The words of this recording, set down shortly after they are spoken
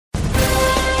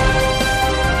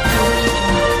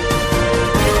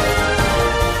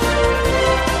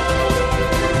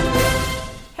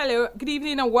Good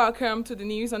evening and welcome to the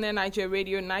news on NIJ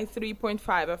Radio 93.5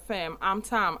 FM. I'm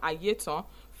Tam Ayeton.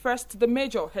 First, the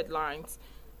major headlines.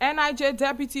 NIJ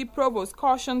Deputy Provost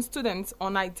cautions students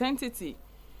on identity.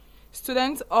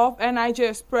 Students of NIJ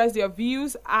expressed their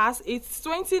views as its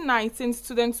 2019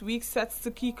 Students' Week sets to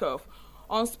kick off.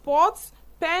 On sports,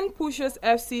 Penn Pushers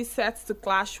FC sets to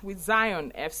clash with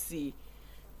Zion FC.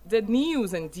 The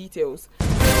news and details.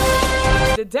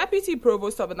 The Deputy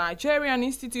Provost of the Nigerian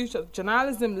Institute of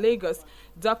Journalism, Lagos,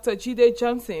 Dr. Jide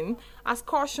Johnson, has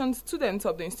cautioned students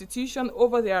of the institution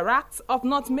over their acts of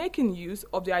not making use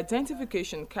of the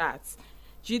identification cards.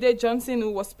 Jide Johnson,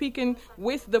 who was speaking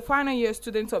with the final year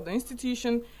students of the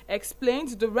institution, explained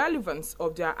the relevance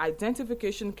of their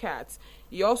identification cards.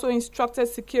 He also instructed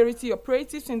security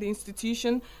operatives in the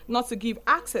institution not to give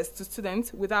access to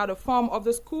students without a form of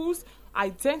the school's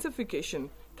identification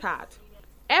card.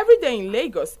 Every day in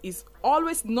Lagos is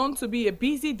always known to be a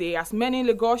busy day, as many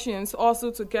Lagosians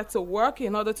also to get to work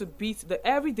in order to beat the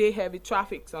everyday heavy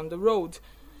traffic on the road.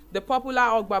 The popular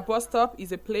Ogba bus stop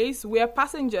is a place where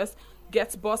passengers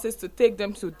get buses to take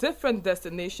them to different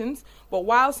destinations, but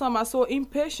while some are so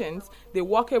impatient, they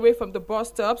walk away from the bus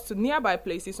stops to nearby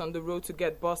places on the road to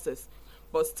get buses.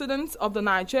 But students of the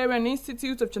Nigerian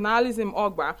Institute of Journalism,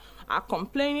 Ogba, are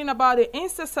complaining about the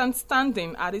incessant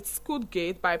standing at its school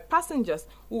gate by passengers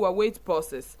who await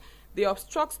buses. They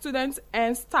obstruct students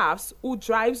and staffs who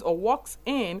drives or walks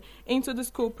into the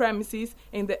school premises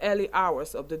in the early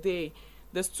hours of the day.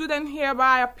 The student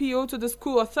hereby appeal to the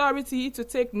school authority to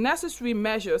take necessary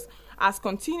measures, as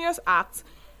continuous acts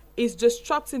is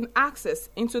disrupting access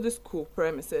into the school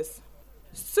premises.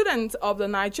 Students of the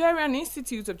Nigerian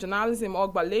Institute of Journalism,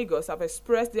 Ogba, Lagos, have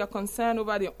expressed their concern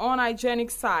over the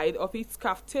unhygienic side of its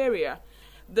cafeteria.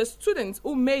 The students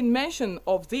who made mention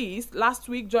of these last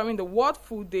week during the World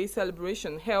Food Day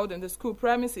celebration held in the school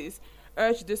premises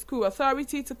urged the school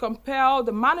authority to compel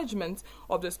the management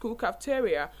of the school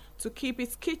cafeteria to keep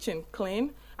its kitchen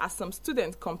clean, as some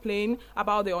students complain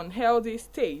about the unhealthy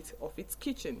state of its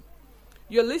kitchen.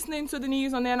 You're listening to the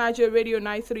news on NIJ Radio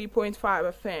 93.5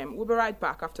 FM. We'll be right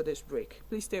back after this break.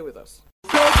 Please stay with us.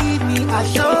 Give me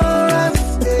assurance,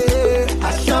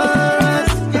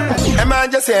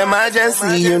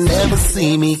 emergency, you never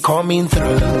see me coming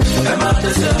through.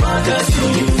 Emergency,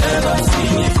 you never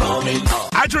see me coming through.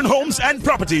 Adrian Homes and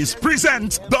Properties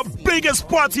present the biggest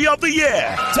party of the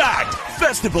year, tagged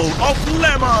Festival of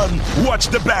Lemon. Watch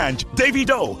the band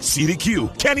Davido,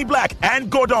 CDQ, Kenny Black,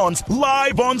 and Gordons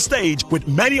live on stage with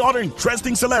many other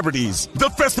interesting celebrities.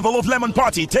 The Festival of Lemon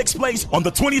party takes place on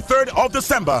the 23rd of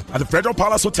December at the Federal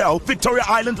Palace Hotel, Victoria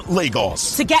Island,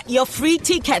 Lagos. To get your free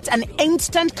tickets and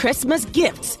instant Christmas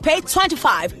gifts, pay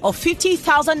 25 or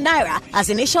 50,000 naira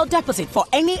as initial deposit for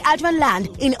any Adrian land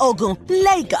in Ogun,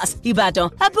 Lagos, Ibadan,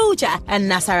 Abuja, and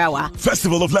Nasarawa.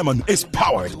 Festival of Lemon is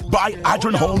powered by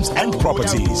Adrian Homes and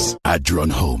Properties. Adrian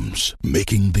Homes,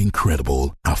 making the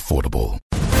incredible affordable.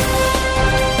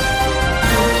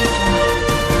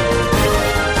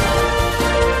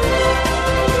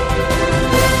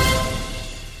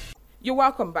 You're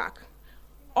welcome back.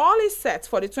 All is set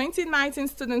for the 2019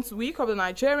 Students' Week of the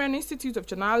Nigerian Institute of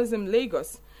Journalism,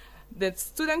 Lagos. The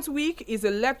Students' Week is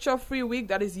a lecture-free week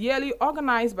that is yearly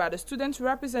organized by the Student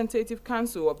Representative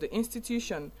Council of the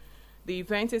institution. The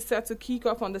event is set to kick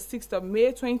off on the 6th of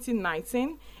May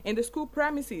 2019 in the school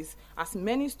premises, as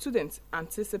many students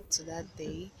anticipate. To that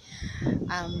day,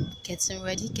 I'm getting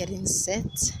ready, getting set.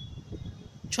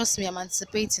 Trust me, I'm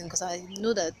anticipating because I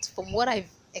know that from what I've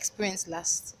experienced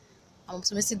last, I'm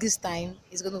optimistic this time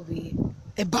it's going to be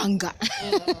a banger.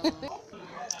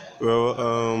 Well,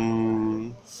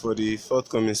 for the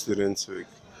forthcoming Students' Week,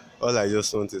 all I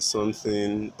just want is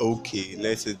something okay.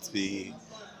 Let it be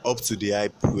up to the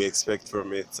hype we expect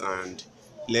from it, and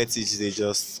let each day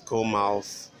just come out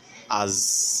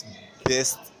as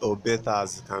best or better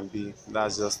as it can be.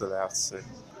 That's just what I have to say.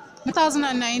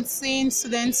 2019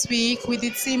 Students' Week with the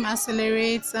team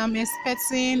Accelerate. I'm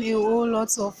expecting a whole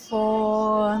lot of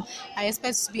fun. I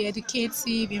expect it to be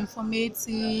educative,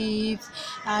 informative,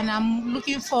 and I'm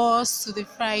looking forward to the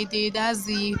Friday. That's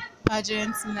the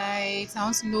pageant night. I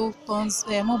want to know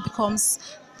who becomes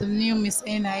the new Miss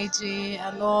NIJ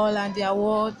and all, and the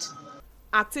award.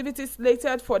 Activities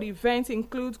slated for the event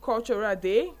include Cultural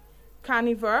Day,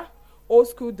 Carnival, Old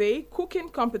School Day, cooking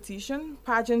competition,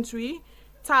 pageantry,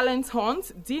 talent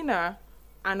hunt, dinner,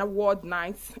 and award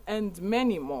nights, and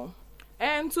many more.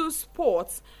 And to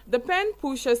sports, the Penn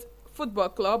Pushers Football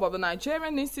Club of the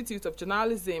Nigerian Institute of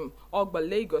Journalism, Ogba,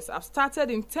 Lagos, have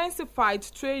started intensified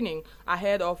training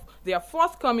ahead of their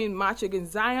forthcoming match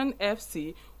against Zion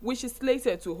FC, which is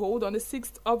slated to hold on the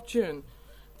 6th of June.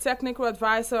 technical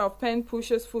advisor of Pen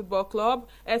Pushers Football Club,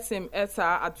 Etim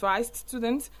Eta, advised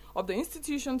students of the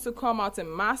institution to come out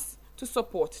en masse to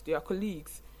support their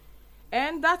colleagues.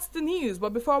 And that's the news.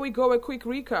 But before we go, a quick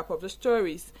recap of the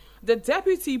stories. The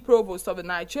Deputy Provost of the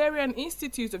Nigerian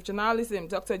Institute of Journalism,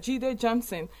 Dr. Jide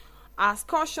Johnson, has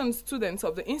cautioned students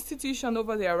of the institution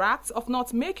over their act of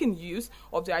not making use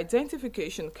of the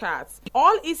identification cards.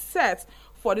 All is set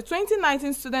for the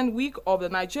 2019 Student Week of the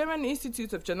Nigerian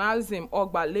Institute of Journalism,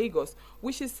 Ogba, Lagos,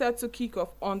 which is set to kick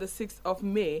off on the 6th of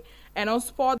May. And on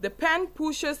sport, the Pen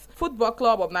Pushers Football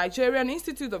Club of Nigerian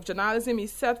Institute of Journalism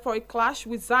is set for a clash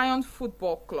with Zion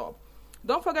Football Club.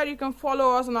 Don't forget you can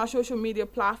follow us on our social media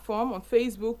platform on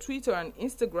Facebook, Twitter, and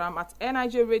Instagram at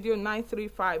NIJ Radio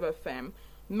 935 FM.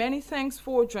 Many thanks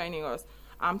for joining us.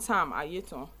 I'm Tam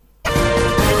Ayeton.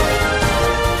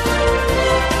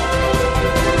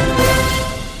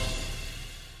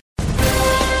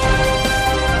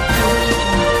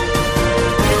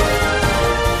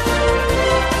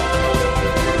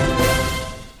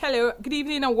 Hello, good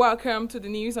evening and welcome to the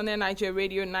news on NIJ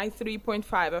Radio 93.5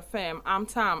 FM. I'm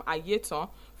Tam Ayeton.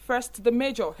 First, the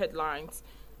major headlines.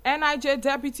 NIJ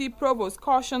Deputy Provost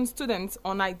cautions students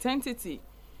on identity.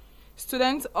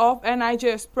 Students of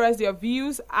NIJ expressed their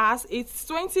views as its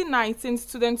 2019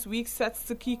 Students' Week sets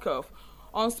to kick off.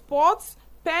 On sports,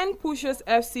 Pen Pushers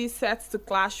FC sets to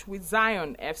clash with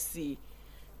Zion FC.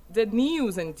 The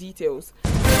news and details.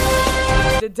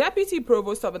 The Deputy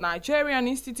Provost of the Nigerian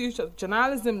Institute of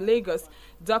Journalism, Lagos,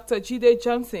 Dr. Jide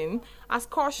Johnson, has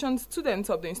cautioned students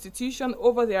of the institution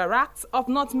over their acts of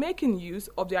not making use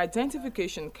of the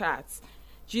identification cards.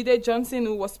 Jide Johnson,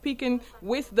 who was speaking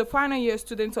with the final year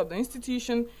students of the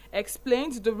institution,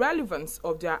 explained the relevance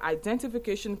of their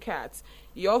identification cards.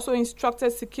 He also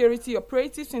instructed security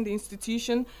operatives in the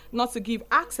institution not to give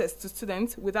access to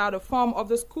students without a form of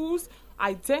the school's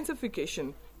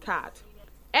identification card.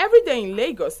 Every day in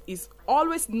Lagos is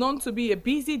always known to be a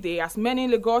busy day, as many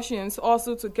Lagosians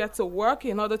also to get to work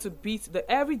in order to beat the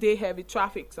everyday heavy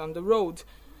traffic on the road.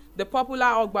 The popular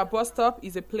Ogba bus stop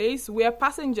is a place where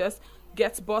passengers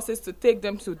get buses to take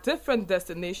them to different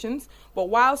destinations, but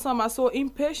while some are so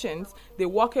impatient, they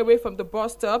walk away from the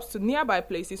bus stops to nearby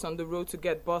places on the road to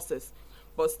get buses.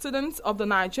 But students of the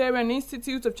Nigerian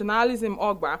Institute of Journalism,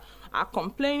 Ogba, are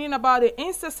complaining about the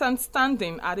incessant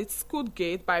standing at its school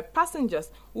gate by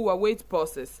passengers who await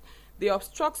buses. They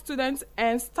obstruct students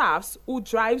and staffs who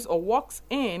drives or walks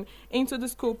into the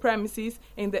school premises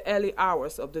in the early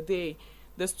hours of the day.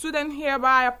 The student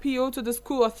hereby appeal to the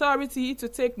school authority to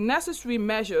take necessary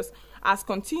measures, as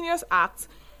continuous act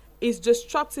is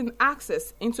disrupting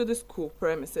access into the school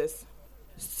premises.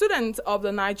 Students of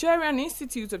the Nigerian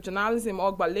Institute of Journalism,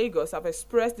 Ogba, Lagos, have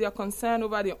expressed their concern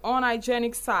over the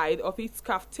unhygienic side of its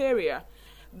cafeteria.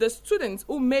 The students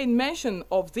who made mention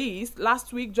of these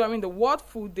last week during the World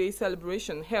Food Day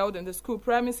celebration held in the school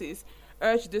premises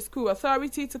urged the school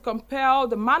authority to compel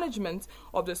the management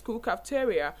of the school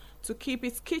cafeteria to keep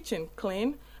its kitchen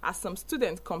clean, as some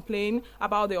students complain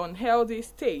about the unhealthy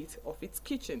state of its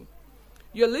kitchen.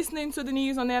 You're listening to the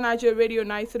news on NIJ Radio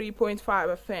 93.5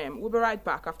 FM. We'll be right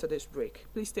back after this break.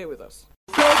 Please stay with us.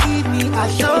 Give me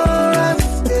assurance,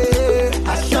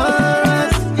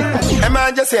 assurance.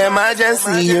 Emergency,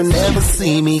 emergency, you never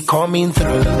see me coming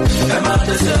through.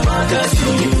 Emergency,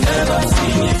 you never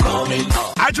see me coming through.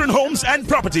 Adrian Homes and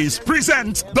Properties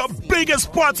present the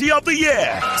biggest party of the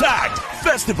year, tagged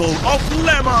Festival of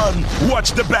Lemon.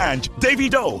 Watch the band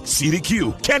Davido,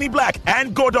 CDQ, Kenny Black,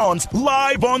 and Gordons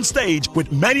live on stage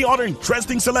with many other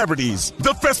interesting celebrities.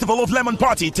 The Festival of Lemon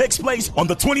party takes place on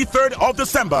the 23rd of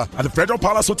December at the Federal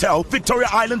Palace Hotel, Victoria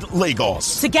Island,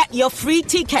 Lagos. To get your free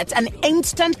tickets and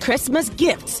instant Christmas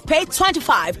gifts, pay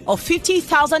 25 or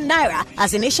 50,000 naira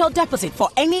as initial deposit for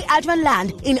any Advent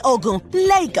land in Ogun,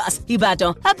 Lagos,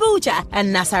 Ibadan, Abuja,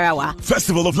 and Nasarawa.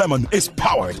 Festival of Lemon is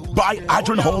powered by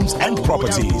Adrian Homes and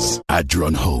Properties.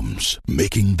 Adrian Homes,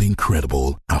 making the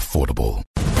incredible affordable.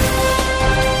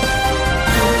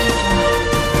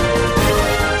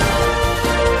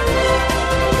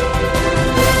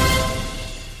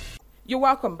 You're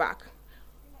welcome back.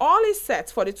 All is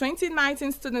set for the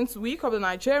 2019 Students' Week of the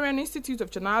Nigerian Institute of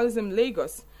Journalism,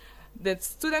 Lagos. The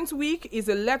Students' Week is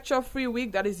a lecture-free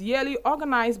week that is yearly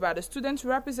organized by the Student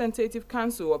Representative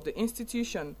Council of the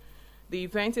institution. The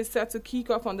event is set to kick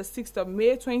off on the 6th of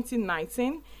May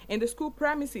 2019 in the school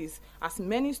premises, as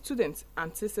many students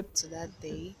anticipate. To that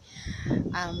day,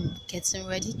 I'm getting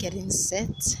ready, getting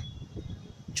set.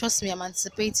 Trust me, I'm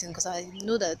anticipating because I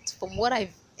know that from what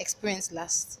I've experienced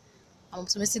last, I'm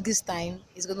optimistic this time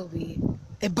it's going to be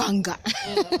a banger.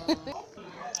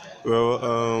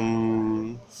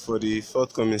 Well, for the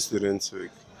forthcoming Students'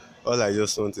 Week, All I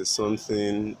just want is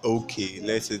something okay.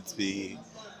 Let it be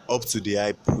up to the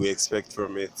hype we expect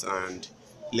from it, and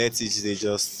let each day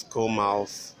just come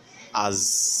out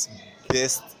as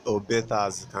best or better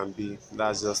as it can be.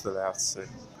 That's just what I have to say.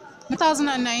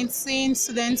 2019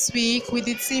 Students Week with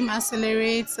the team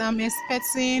Accelerate. I'm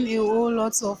expecting a whole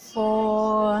lot of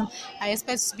fun. I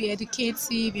expect to be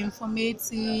educative,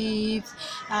 informative,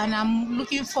 and I'm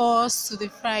looking forward to the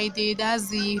Friday. That's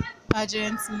the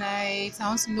pageant night. I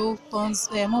want to know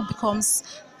who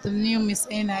becomes the new Miss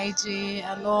NIJ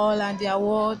and all, and the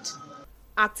award.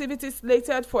 Activities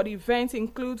slated for the event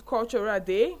include Cultural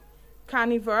Day,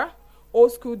 Carnival,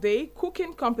 Old School Day,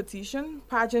 cooking competition,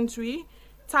 pageantry,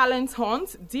 talent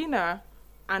hunt, dinner,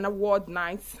 and award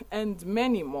nights, and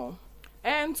many more.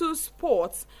 And to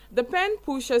sports, the Pen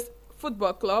Pushers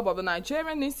Football Club of the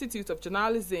Nigerian Institute of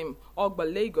Journalism,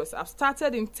 Ogba, Lagos, have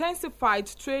started intensified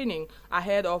training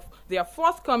ahead of their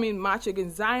forthcoming match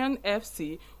against Zion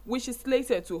FC, which is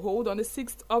slated to hold on the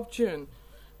 6th of June.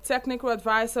 Technical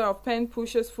advisor of Pen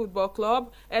Pushers Football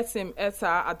Club, Etim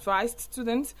Etta, advised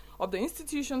students of the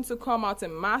institution to come out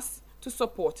en masse to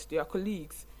support their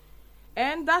colleagues.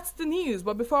 And that's the news.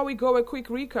 But before we go, a quick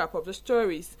recap of the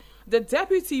stories. The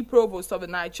Deputy Provost of the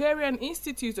Nigerian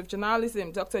Institute of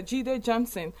Journalism, Dr. Jide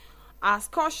Johnson, has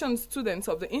cautioned students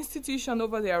of the institution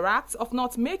over their acts of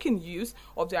not making use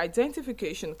of their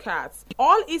identification cards.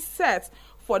 All is set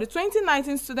for the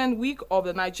 2019 Student Week of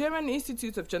the Nigerian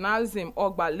Institute of Journalism,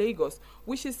 Ogba, Lagos,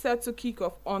 which is set to kick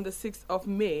off on the 6th of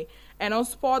May. And on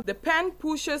sport, the Pen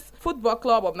Pushers Football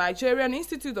Club of Nigerian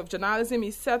Institute of Journalism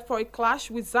is set for a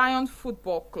clash with Zion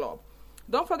Football Club.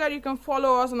 Don't forget you can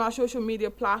follow us on our social media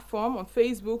platform on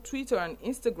Facebook, Twitter, and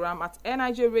Instagram at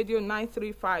NIJ Radio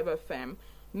 935 FM.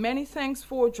 Many thanks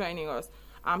for joining us.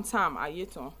 I'm Tam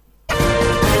Ayeton.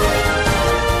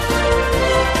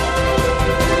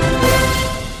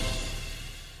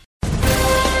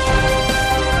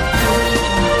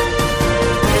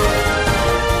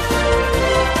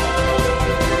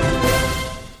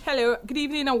 Hello, good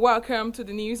evening and welcome to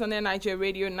the news on NIJ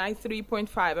Radio 93.5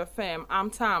 FM. I'm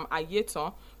Tam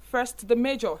Ayeton. First, the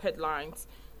major headlines.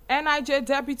 NIJ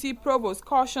Deputy Provost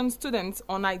cautions students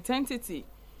on identity.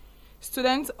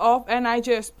 Students of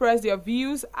NIJ expressed their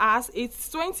views as its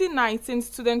 2019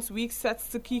 Students Week sets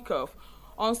to kick off.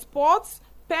 On sports,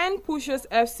 Pen Pushers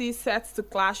FC sets to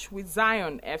clash with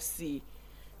Zion FC.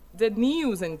 The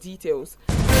news and details.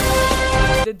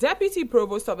 The Deputy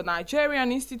Provost of the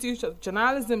Nigerian Institute of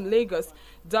Journalism, Lagos,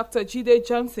 Dr. Jide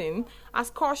Johnson,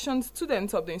 has cautioned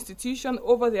students of the institution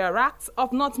over their acts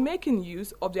of not making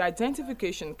use of their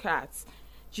identification cards.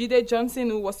 Jide Johnson,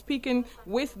 who was speaking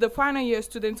with the final year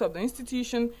students of the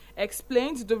institution,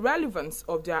 explained the relevance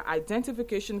of their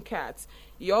identification cards.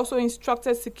 He also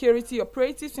instructed security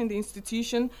operatives in the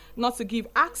institution not to give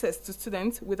access to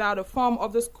students without a form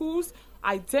of the school's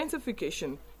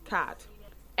identification card.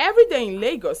 Every day in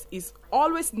Lagos is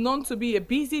always known to be a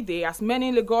busy day, as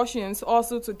many Lagosians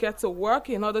also to get to work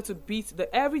in order to beat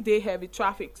the everyday heavy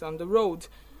traffic on the road.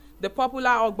 The popular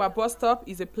Ogba bus stop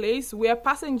is a place where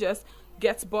passengers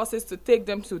get buses to take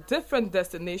them to different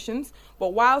destinations,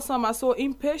 but while some are so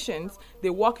impatient, they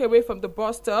walk away from the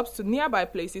bus stops to nearby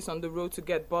places on the road to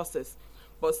get buses.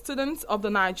 But students of the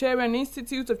Nigerian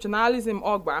Institute of Journalism,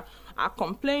 Ogba, are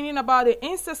complaining about the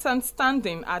incessant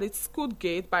standing at its school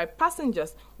gate by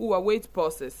passengers who await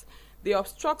buses. They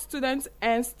obstruct students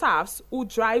and staffs who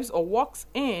drives or walks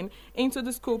into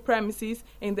the school premises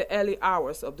in the early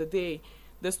hours of the day.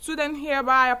 The student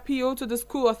hereby appeal to the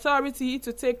school authority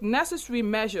to take necessary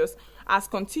measures, as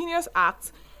continuous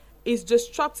acts is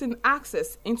disrupting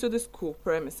access into the school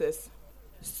premises.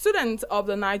 Students of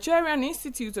the Nigerian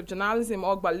Institute of Journalism,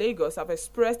 Ogba, Lagos, have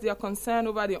expressed their concern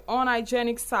over the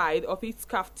unhygienic side of its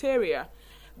cafeteria.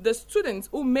 The students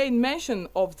who made mention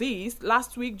of these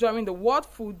last week during the World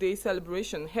Food Day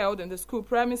celebration held in the school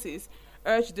premises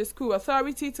urged the school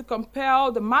authority to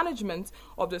compel the management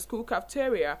of the school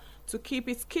cafeteria to keep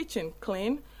its kitchen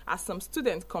clean, as some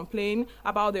students complain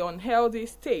about the unhealthy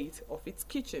state of its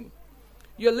kitchen.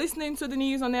 You're listening to the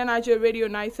news on NIJ Radio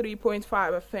 93.5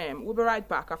 FM. We'll be right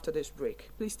back after this break.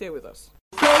 Please stay with us.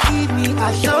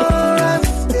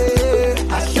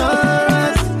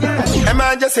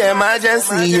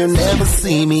 Emergency, you never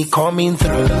see me coming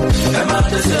through.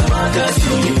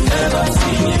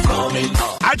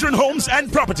 Adrian Homes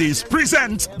and Properties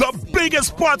present the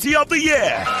biggest party of the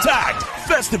year. Tagged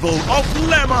Festival of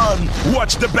Lemon.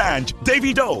 Watch the band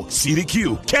Davido,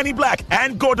 CDQ, Kenny Black,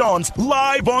 and Gordons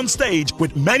live on stage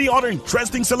with many other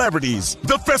interesting celebrities.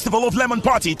 The Festival of Lemon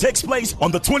party takes place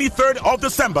on the 23rd of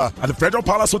December at the Federal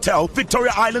Palace Hotel,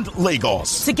 Victoria Island,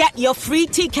 Lagos. To get your free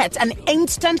tickets and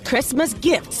instant Christmas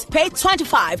gifts, pay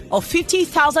 25 or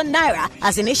 50,000 naira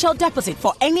as initial deposit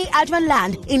for any Adwan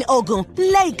land in Ogun,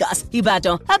 Lagos,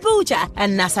 Ibadan, Abuja,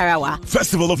 and Nasarawa.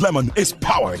 Festival of Lemon is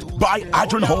powered by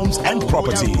Adron Homes and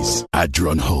Properties.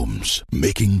 Adron Homes,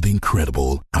 making the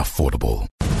incredible affordable.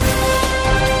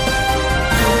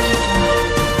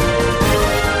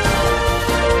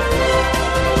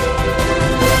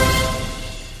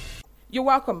 You're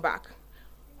welcome back.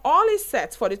 All is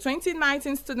set for the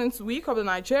 2019 Students' Week of the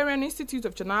Nigerian Institute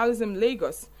of Journalism,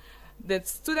 Lagos. The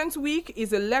Students' Week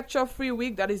is a lecture-free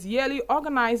week that is yearly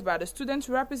organized by the Student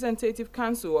Representative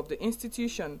Council of the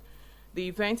institution. The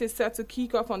event is set to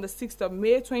kick off on the 6th of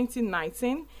May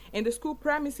 2019 in the school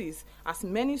premises as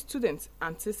many students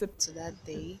anticipate. To that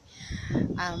day,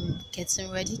 I'm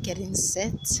getting ready, getting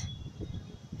set.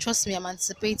 Trust me, I'm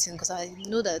anticipating because I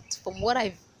know that from what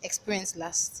I've experienced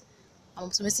last, I'm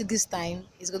optimistic this time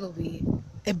it's going to be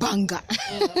a banger.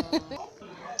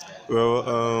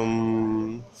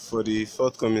 Well, for the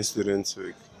forthcoming Students'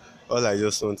 Week, all I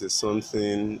just want is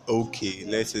something okay.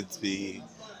 Let it be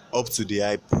up to the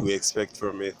hype we expect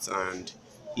from it, and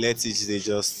let each day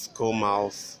just come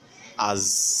out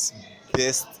as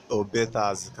best or better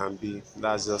as it can be.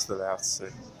 That's just all I have to say.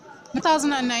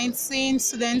 2019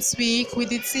 Students' Week with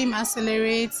the team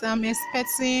Accelerate. I'm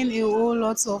expecting a whole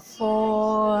lot of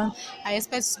fun. I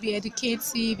expect it to be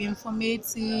educative,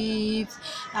 informative,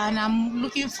 and I'm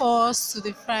looking forward to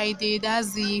the Friday.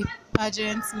 That's the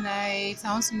pageant night.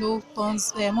 I want to know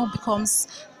who becomes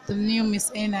the new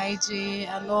Miss NIJ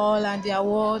and all, and the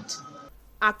award.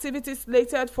 Activities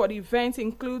slated for the event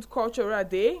include Cultural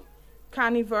Day,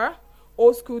 Carnival,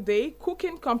 Old School Day,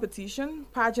 cooking competition,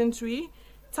 pageantry,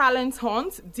 talent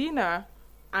hunt, dinner,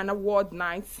 and award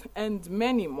nights, and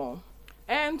many more.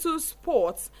 And to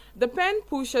sports, the Pen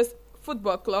Pushers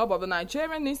Football Club of the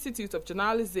Nigerian Institute of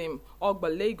Journalism,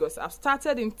 Ogba, Lagos, have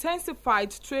started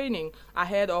intensified training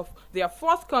ahead of their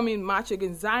forthcoming match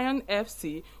against Zion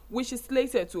FC, which is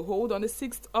slated to hold on the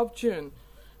 6th of June.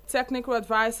 Technical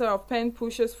advisor of Pen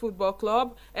Pushers Football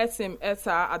Club, Etim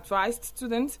Etta, advised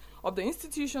students of the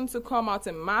institution to come out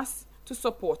en masse to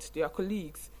support their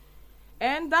colleagues.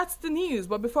 And that's the news.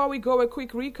 But before we go, a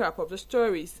quick recap of the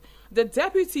stories. The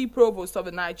Deputy Provost of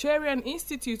the Nigerian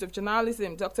Institute of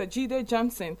Journalism, Dr. Jide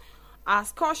Johnson,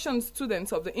 has cautioned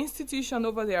students of the institution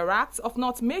over their acts of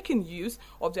not making use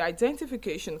of the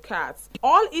identification cards.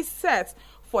 All is set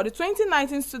for the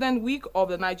 2019 Student Week of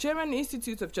the Nigerian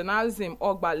Institute of Journalism,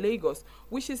 Ogba, Lagos,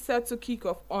 which is set to kick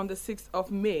off on the 6th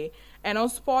of May. And on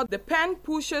sport, the Pen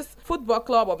Pushers Football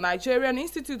Club of Nigerian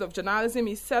Institute of Journalism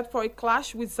is set for a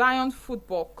clash with Zion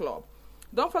Football Club.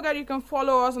 Don't forget you can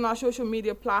follow us on our social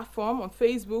media platform on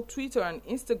Facebook, Twitter, and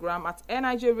Instagram at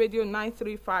NIJ Radio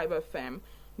 935 FM.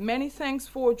 Many thanks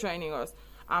for joining us.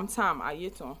 I'm Tam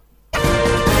Ayeton.